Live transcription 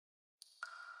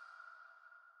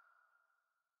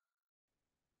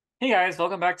Hey guys,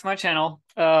 welcome back to my channel.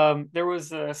 There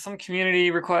was some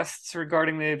community requests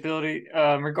regarding the ability,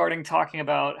 regarding talking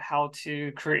about how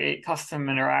to create custom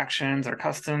interactions or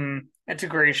custom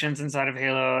integrations inside of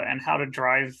Halo and how to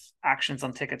drive actions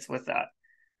on tickets with that.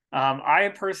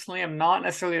 I personally am not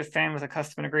necessarily a fan with a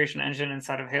custom integration engine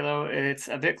inside of Halo. It's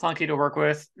a bit clunky to work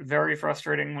with, very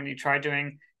frustrating when you try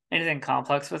doing anything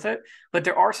complex with it. But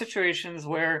there are situations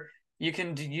where you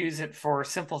can use it for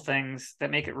simple things that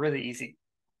make it really easy.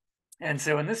 And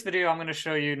so in this video, I'm going to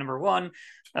show you, number one,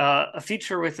 a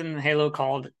feature within Halo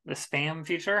called the spam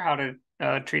feature, how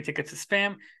to treat tickets as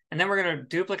spam. And then we're going to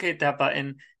duplicate that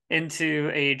button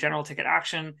into a general ticket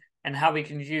action and how we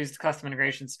can use custom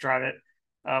integrations to drive it.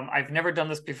 I've never done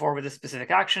this before with a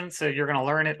specific action, so you're going to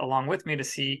learn it along with me to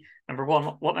see, number one,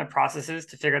 what my process is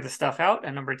to figure this stuff out,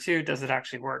 and number two, does it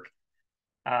actually work?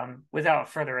 Without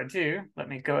further ado, let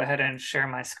me go ahead and share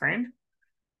my screen.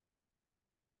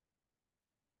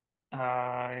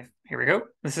 Here we go.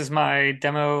 This is my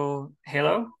demo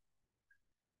Halo.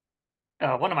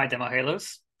 One of my demo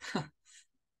Halos.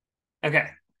 Okay.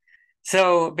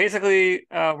 So basically,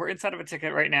 we're inside of a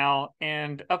ticket right now,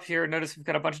 and up here, notice we've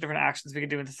got a bunch of different actions we can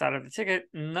do inside of the ticket.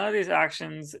 None of these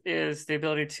actions is the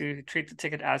ability to treat the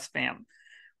ticket as spam.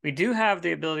 We do have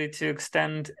the ability to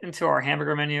extend into our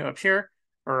hamburger menu up here,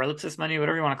 or ellipsis menu,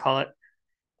 whatever you want to call it,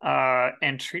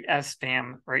 and treat as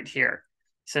spam right here.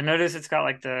 So notice it's got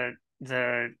like the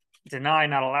deny,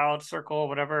 not allowed circle,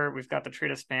 whatever. We've got the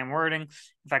treat as spam wording.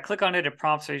 If I click on it, it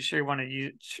prompts, are you sure you want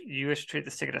to use treat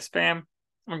this ticket as spam? I'm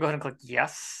gonna go ahead and click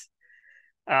yes.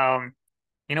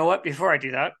 You know what? Before I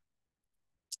do that,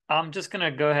 I'm just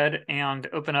gonna go ahead and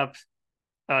open up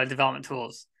development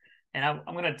tools. And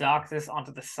I'm gonna dock this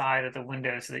onto the side of the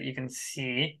window so that you can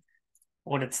see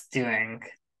what it's doing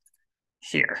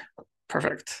here.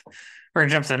 Perfect. We're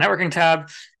gonna jump to the networking tab.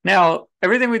 Now,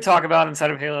 everything we talk about inside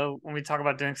of Halo, when we talk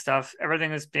about doing stuff,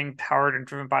 everything is being powered and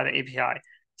driven by the API.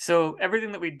 So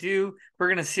everything that we do, we're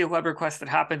gonna see a web request that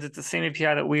happens. It's the same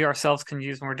API that we ourselves can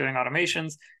use when we're doing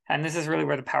automations. And this is really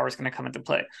where the power is gonna come into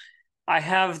play. I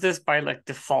have this by like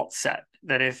default set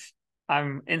that if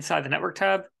I'm inside the network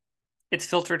tab, it's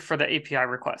filtered for the API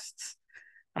requests.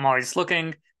 I'm always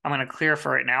looking. I'm gonna clear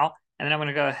for right now. And then I'm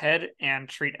gonna go ahead and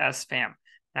treat as spam.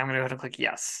 And I'm going to go ahead and click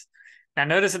yes. Now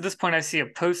notice at this point, I see a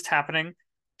post happening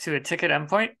to a ticket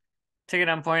endpoint. Ticket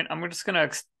endpoint, I'm just going to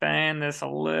expand this a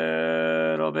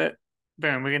little bit.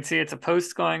 Boom, we can see it's a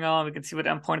post going on. We can see what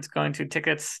endpoint it's going to,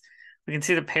 tickets. We can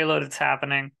see the payload that's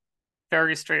happening.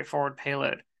 Very straightforward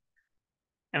payload.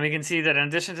 And we can see that in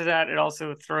addition to that, it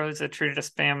also throws a treated as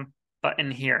spam button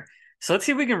here. So let's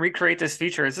see if we can recreate this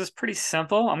feature. This is pretty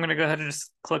simple. I'm going to go ahead and just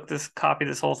click this, copy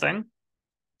this whole thing.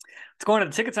 It's going to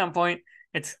the tickets endpoint.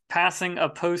 It's passing a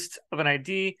post of an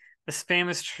ID. The spam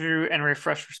is true and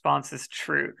refresh response is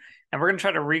true. And we're going to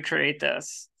try to recreate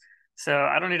this. So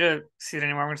I don't need to see it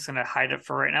anymore. I'm just going to hide it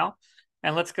for right now.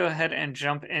 And let's go ahead and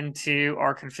jump into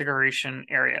our configuration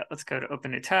area. Let's go to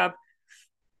open new tab.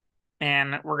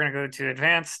 And we're going to go to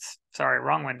advanced. Sorry,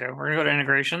 wrong window. We're going to go to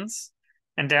integrations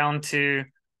and down to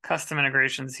custom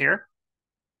integrations here.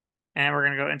 And we're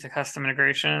going to go into custom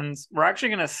integrations. We're actually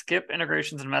going to skip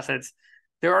integrations and methods.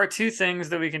 There are two things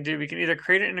that we can do. We can either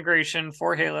create an integration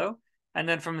for Halo, and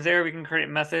then from there we can create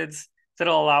methods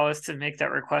that'll allow us to make that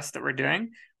request that we're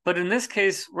doing. But in this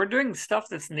case, we're doing stuff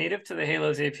that's native to the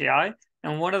Halo's API.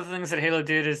 And one of the things that Halo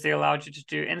did is they allowed you to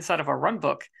do inside of a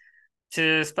runbook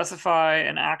to specify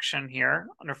an action here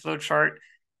under flowchart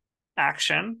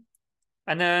action,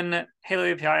 and then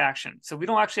Halo API action. So we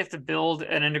don't actually have to build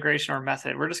an integration or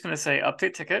method. We're just going to say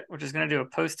update ticket, which is going to do a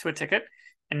post to a ticket.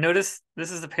 And notice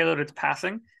this is the payload it's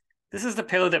passing. This is the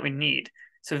payload that we need.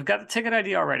 So we've got the ticket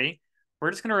ID already. We're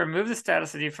just going to remove the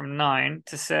status ID from 9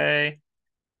 to say,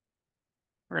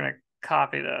 we're going to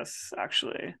copy this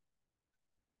actually.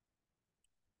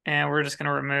 And we're just going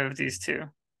to remove these two.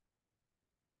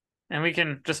 And we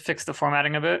can just fix the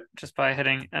formatting a bit just by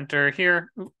hitting enter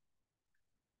here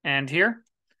and here.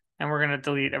 And we're going to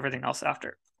delete everything else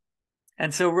after.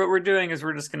 And so what we're doing is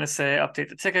we're just going to say update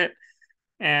the ticket.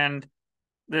 And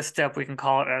this step, we can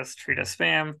call it as treat as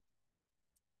spam.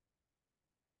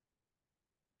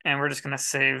 And we're just going to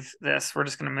save this. We're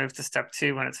just going to move to step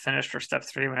 2 when it's finished, or step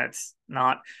 3 when it's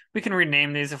not. We can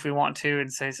rename these if we want to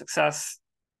and say success.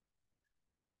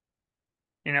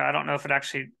 You know, I don't know if it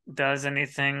actually does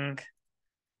anything.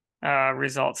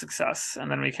 Result success. And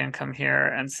then we can come here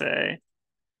and say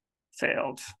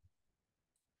failed.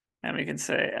 And we can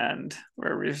say end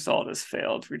where result is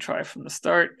failed. Retry from the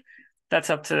start. That's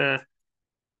up to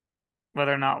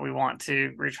whether or not we want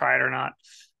to retry it or not.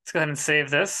 Let's go ahead and save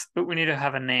this. But we need to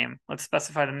have a name. Let's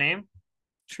specify the name.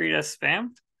 Treat as spam.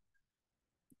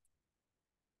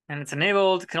 and it's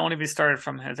enabled, can only be started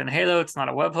from within Halo. It's not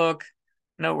a webhook.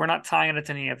 No, we're not tying it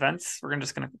to any events. We're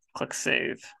just going to click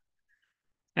save.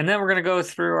 And then we're going to go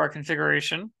through our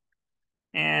configuration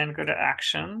and go to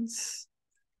actions.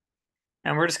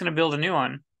 And we're just going to build a new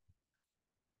one.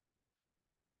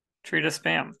 Treat as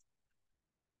spam.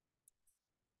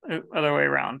 Other way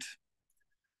around.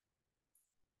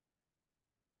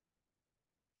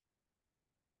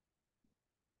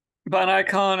 Button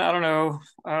icon, I don't know.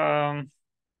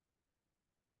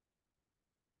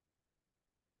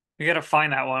 You got to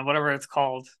find that one, whatever it's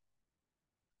called.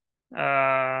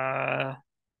 Going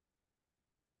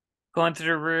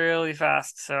through really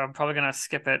fast, so I'm probably gonna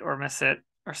skip it or miss it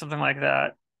or something like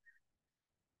that.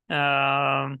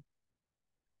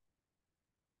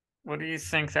 What do you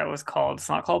think that was called? It's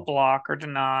not called block or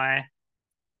deny.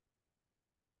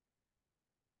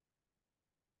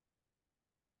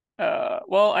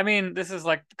 Well, I mean, this is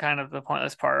like kind of the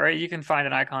pointless part, right? You can find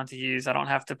an icon to use. I don't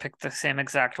have to pick the same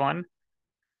exact one.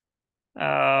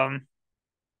 It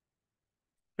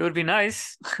would be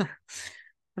nice.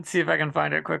 Let's see if I can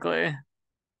find it quickly.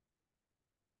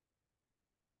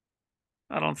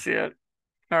 I don't see it.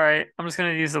 All right, I'm just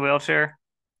gonna use the wheelchair.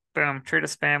 Boom, treat a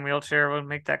spam wheelchair. We'll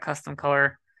make that custom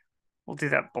color. We'll do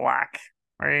that black,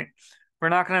 right? We're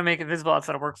not going to make it visible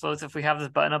outside of workflows. If we have this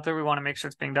button up there, we want to make sure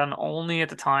it's being done only at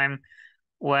the time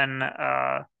when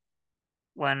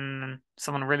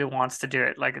someone really wants to do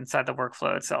it, like inside the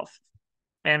workflow itself.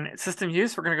 And system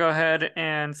use, we're going to go ahead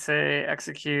and say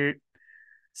execute,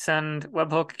 send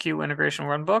webhook queue integration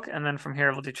runbook, and then from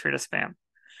here we'll do treat as spam.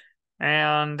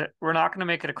 And we're not going to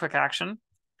make it a quick action,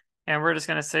 and we're just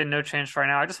going to say no change for right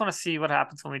now. I just want to see what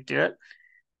happens when we do it.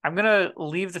 I'm going to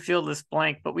leave the field list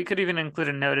blank, but we could even include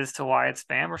a note as to why it's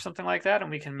spam or something like that,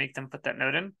 and we can make them put that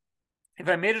note in. If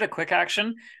I made it a quick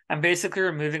action, I'm basically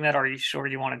removing that "Are you sure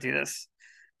you want to do this?"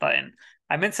 button.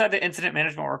 I'm inside the incident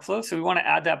management workflow, so we want to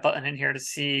add that button in here to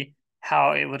see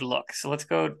how it would look. So let's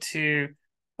go to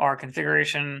our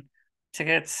configuration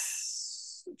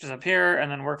tickets, which is up here,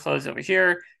 and then workflows over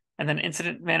here, and then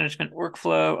incident management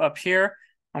workflow up here.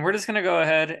 And we're just going to go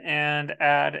ahead and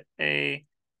add a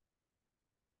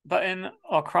button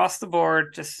across the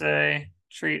board to say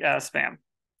treat as spam.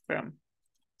 Boom.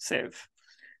 Save.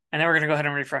 And then we're going to go ahead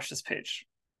and refresh this page.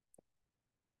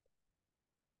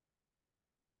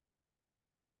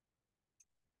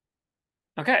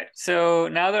 Okay, so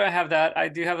now that I have that, I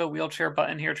do have a wheelchair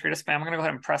button here, treat as spam. I'm going to go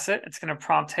ahead and press it. It's going to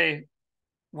prompt, hey,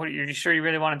 what are you sure you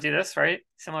really want to do this, right?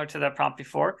 Similar to that prompt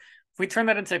before. If we turn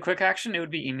that into a quick action, it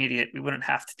would be immediate. We wouldn't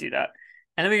have to do that.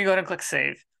 And then we can go ahead and click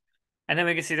save. And then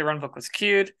we can see the runbook was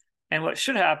queued. And what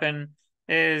should happen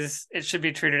is it should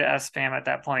be treated as spam at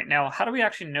that point. Now, how do we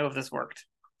actually know if this worked?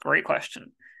 Great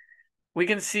question. We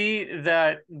can see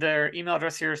that their email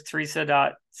address here is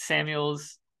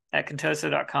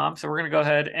teresa.samuels@contoso.com. So we're going to go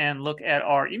ahead and look at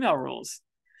our email rules.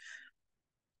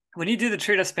 When you do the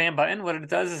treat as spam button, what it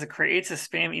does is it creates a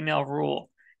spam email rule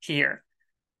here.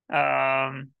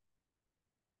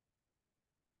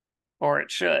 Or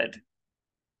it should,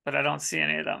 but I don't see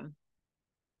any of them.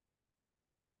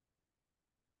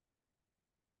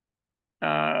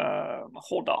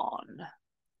 Hold on.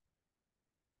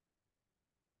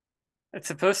 It's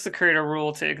supposed to create a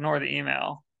rule to ignore the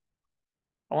email.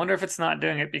 I wonder if it's not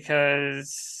doing it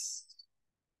because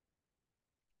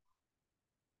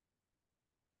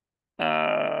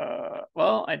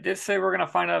well, I did say we're gonna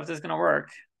find out if this is gonna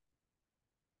work.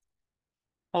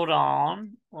 Hold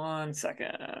on 1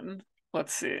 second.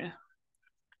 Let's see.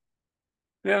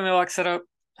 We have a mailbox set up.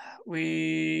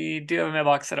 We do have a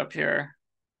mailbox set up here.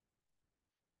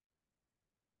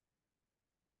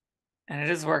 And it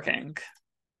is working.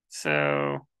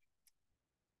 So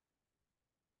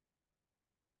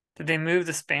did they move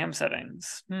the spam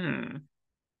settings?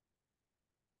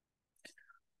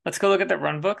 Let's go look at that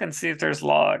runbook and see if there's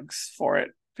logs for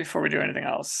it before we do anything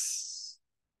else.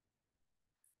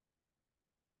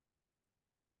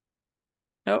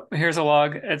 Nope, here's a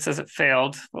log. It says it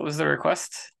failed. What was the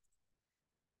request?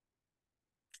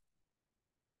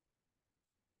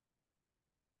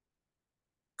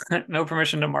 No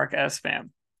permission to mark as spam.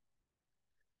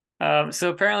 So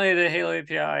apparently the Halo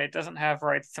API doesn't have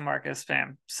rights to mark as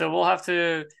spam. So we'll have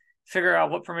to figure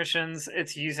out what permissions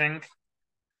it's using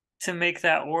to make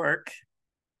that work.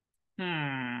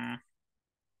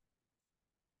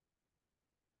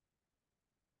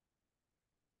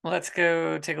 Let's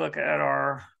go take a look at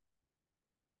our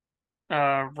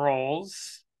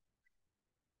roles.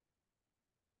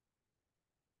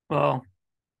 Well,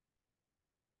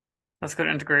 let's go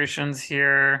to integrations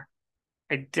here.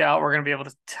 I doubt we're going to be able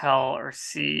to tell or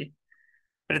see,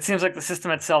 but it seems like the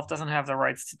system itself doesn't have the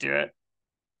rights to do it.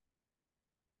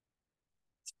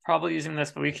 probably using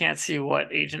this, but we can't see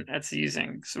what agent it's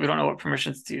using. So we don't know what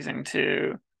permissions it's using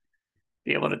to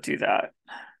be able to do that.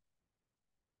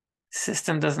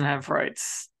 System doesn't have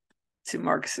rights to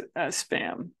mark as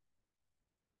spam.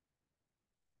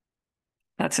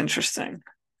 That's interesting.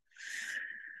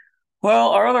 Well,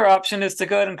 our other option is to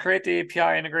go ahead and create the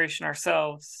API integration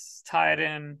ourselves, tie it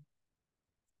in.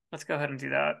 Let's go ahead and do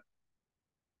that.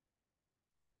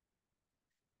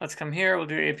 Let's come here, we'll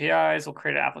do APIs, we'll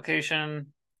create an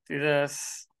application, do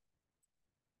this.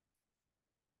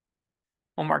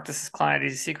 We'll mark this as client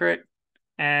ID secret,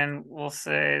 and we'll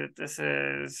say that this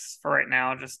is, for right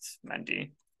now, just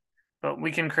Mendy. But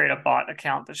we can create a bot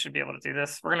account that should be able to do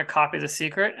this. We're going to copy the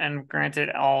secret and grant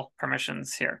it all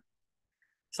permissions here.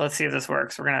 So let's see if this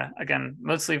works. We're going to, again,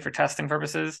 mostly for testing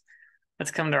purposes,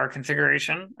 let's come to our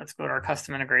configuration. Let's go to our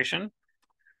custom integration.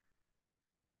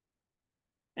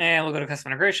 And we'll go to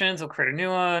custom integrations. We'll create a new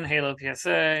one,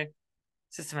 HaloPSA.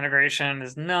 System integration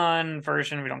is none.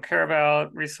 Version we don't care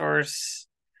about. Resource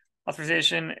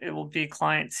authorization, it will be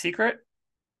client secret.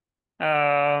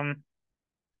 So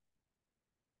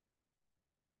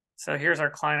here's our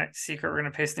client secret. We're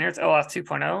going to paste in here. It's OAuth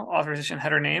 2.0. Authorization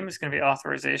header name is going to be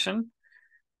authorization.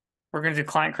 We're going to do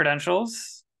client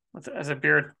credentials as a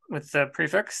beard with the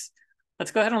prefix.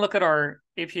 Let's go ahead and look at our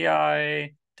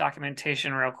API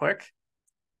documentation real quick.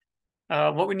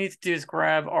 What we need to do is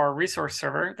grab our resource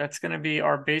server. That's going to be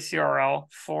our base URL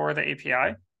for the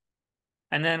API.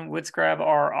 And then let's grab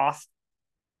our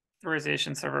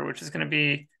authorization server, which is going to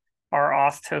be our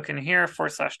auth token here,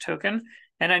 /token.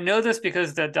 And I know this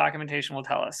because the documentation will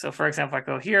tell us. So for example, if I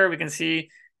go here, we can see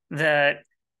that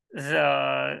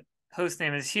the host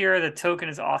name is here. The token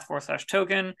is auth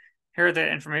 /token. Here are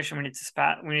the information we need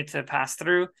to pass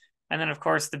through. And then of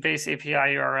course the base API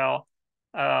URL,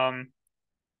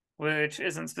 which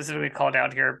isn't specifically called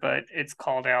out here, but it's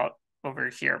called out over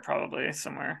here, probably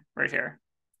somewhere right here.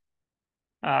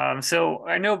 So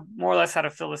I know more or less how to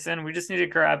fill this in. We just need to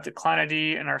grab the client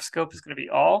ID, and our scope is going to be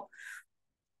all.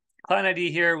 Client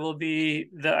ID here will be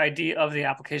the ID of the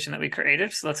application that we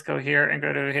created. So let's go here and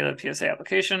go to HaloPSA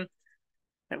application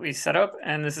that we set up,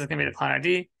 and this is going to be the client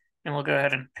ID, and we'll go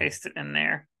ahead and paste it in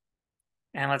there.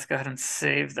 And let's go ahead and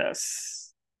save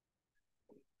this.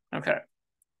 Okay.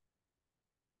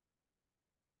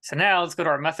 So now let's go to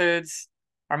our methods.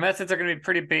 Our methods are going to be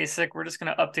pretty basic. We're just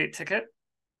going to update ticket.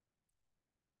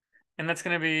 And that's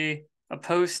going to be a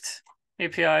post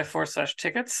API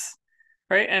 /tickets,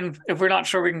 right? And if we're not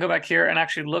sure, we can go back here and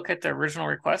actually look at the original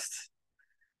request.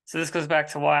 So this goes back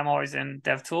to why I'm always in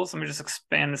DevTools. Let me just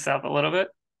expand this out a little bit.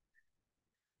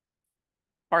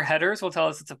 Our headers will tell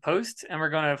us it's a post, and we're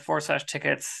going to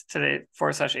 /tickets to the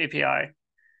 /API.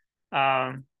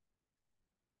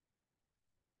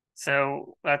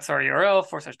 So that's our URL,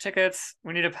 /tickets.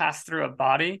 We need to pass through a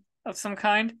body of some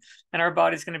kind, and our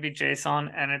body is going to be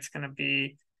JSON, and it's going to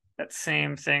be that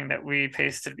same thing that we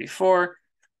pasted before,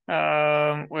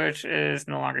 which is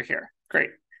no longer here.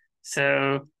 Great.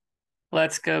 So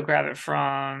let's go grab it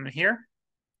from here.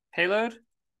 Payload,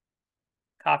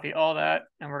 copy all that,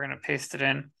 and we're going to paste it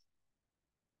in.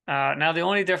 Now the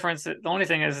only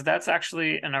thing is that's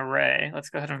actually an array. Let's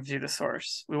go ahead and view the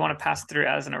source. We want to pass through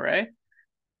as an array.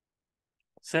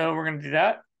 So we're going to do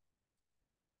that.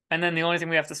 And then the only thing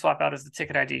we have to swap out is the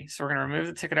ticket ID. So we're going to remove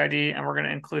the ticket ID, and we're going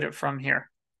to include it from here,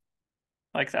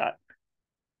 like that.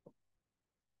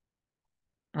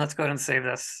 Let's go ahead and save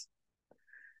this.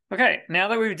 Okay, now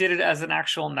that we did it as an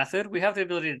actual method, we have the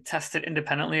ability to test it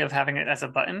independently of having it as a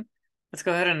button. Let's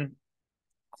go ahead and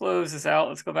close this out.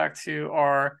 Let's go back to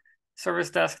our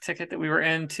service desk ticket that we were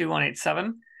in,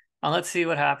 2187. And let's see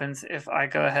what happens if I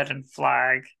go ahead and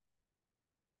flag.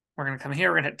 We're going to come here,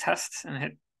 we're going to hit test and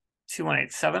hit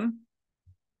 2187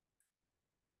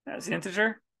 as the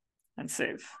integer and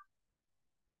save.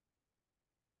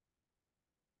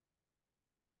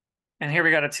 And here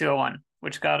we got a 201,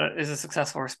 which is a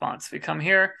successful response. We come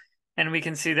here and we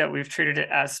can see that we've treated it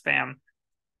as spam.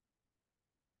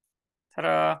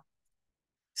 Ta-da.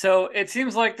 So it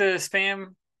seems like the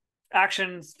spam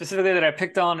action specifically that I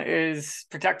picked on is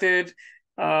protected,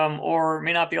 or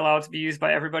may not be allowed to be used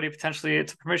by everybody. Potentially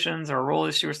it's permissions or a role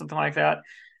issue or something like that.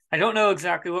 I don't know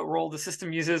exactly what role the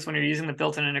system uses when you're using the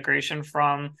built-in integration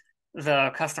from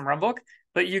the custom runbook,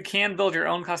 but you can build your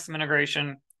own custom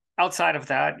integration outside of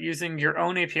that using your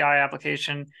own API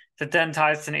application that then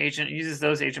ties to an agent, uses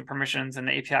those agent permissions and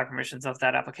the API permissions of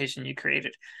that application you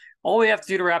created. All we have to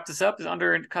do to wrap this up is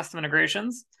under custom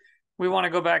integrations. We want to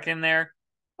go back in there,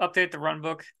 update the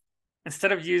runbook.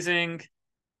 Instead of using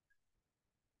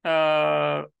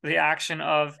the action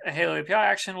of a Halo API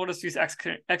action, we'll just use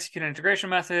execute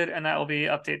integration method, and that will be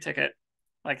update ticket.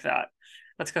 like that.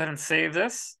 Let's go ahead and save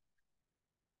this.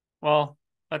 Well,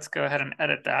 let's go ahead and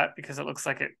edit that because it looks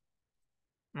like it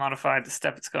modified the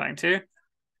step it's going to.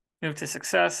 Move to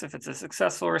success. If it's a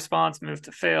successful response, move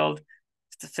to failed.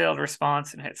 If it's a failed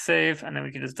response, and hit save, and then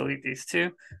we can just delete these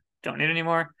two. Don't need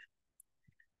anymore.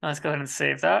 Now let's go ahead and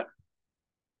save that.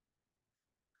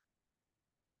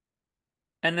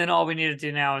 And then all we need to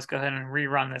do now is go ahead and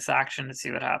rerun this action to see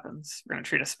what happens. We're going to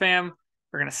treat a spam.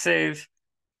 We're going to save.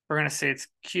 We're going to say it's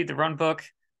queued the run book,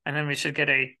 and then we should get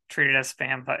a treated as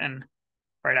spam button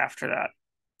right after that.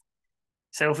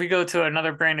 So if we go to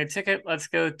another brand new ticket, let's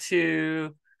go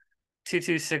to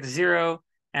 2260,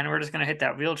 and we're just going to hit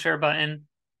that wheelchair button.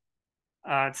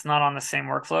 It's not on the same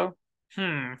workflow.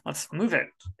 Let's move it.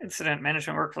 Incident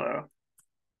management workflow.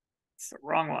 It's the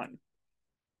wrong one.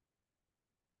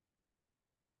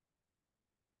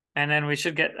 And then we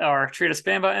should get our treat a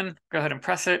spam button. Go ahead and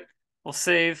press it. We'll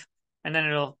save, and then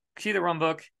it'll queue the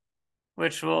runbook,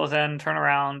 which will then turn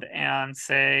around and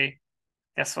say,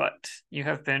 guess what? You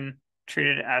have been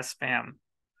treated as spam.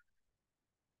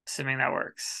 Assuming that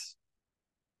works.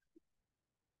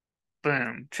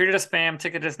 Boom. Treated as spam,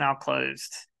 ticket is now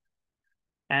closed.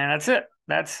 And that's it.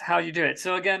 That's how you do it.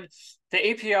 So again,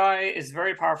 the API is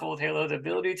very powerful with Halo. The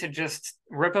ability to just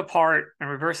rip apart and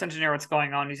reverse engineer what's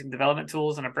going on using development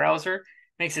tools in a browser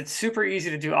makes it super easy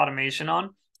to do automation on.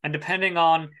 And depending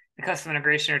on the custom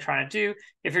integration you're trying to do,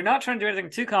 if you're not trying to do anything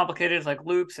too complicated like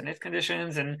loops and if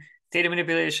conditions and data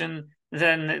manipulation,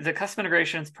 then the custom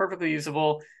integration is perfectly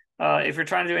usable. If you're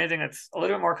trying to do anything that's a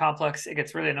little bit more complex, it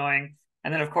gets really annoying.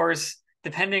 And then, of course,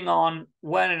 depending on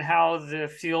when and how the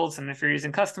fields, and if you're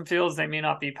using custom fields, they may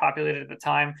not be populated at the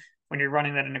time when you're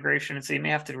running that integration. And so you may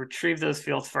have to retrieve those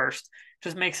fields first.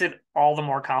 Just makes it all the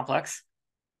more complex.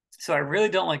 So I really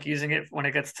don't like using it when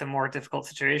it gets to more difficult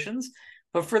situations.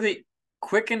 But for the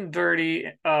quick and dirty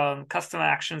custom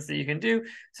actions that you can do.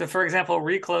 So for example,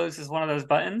 reclose is one of those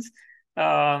buttons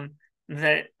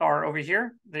that are over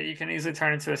here that you can easily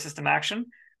turn into a system action.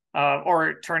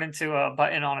 Or turn into a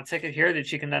button on a ticket here that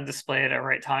you can then display at a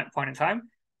right point in time.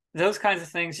 Those kinds of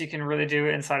things you can really do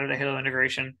inside of the Halo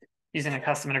integration using the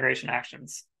custom integration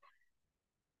actions.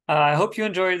 I hope you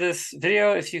enjoyed this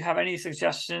video. If you have any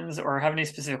suggestions or have any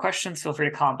specific questions, feel free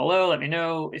to comment below. Let me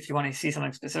know if you want to see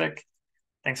something specific.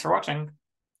 Thanks for watching.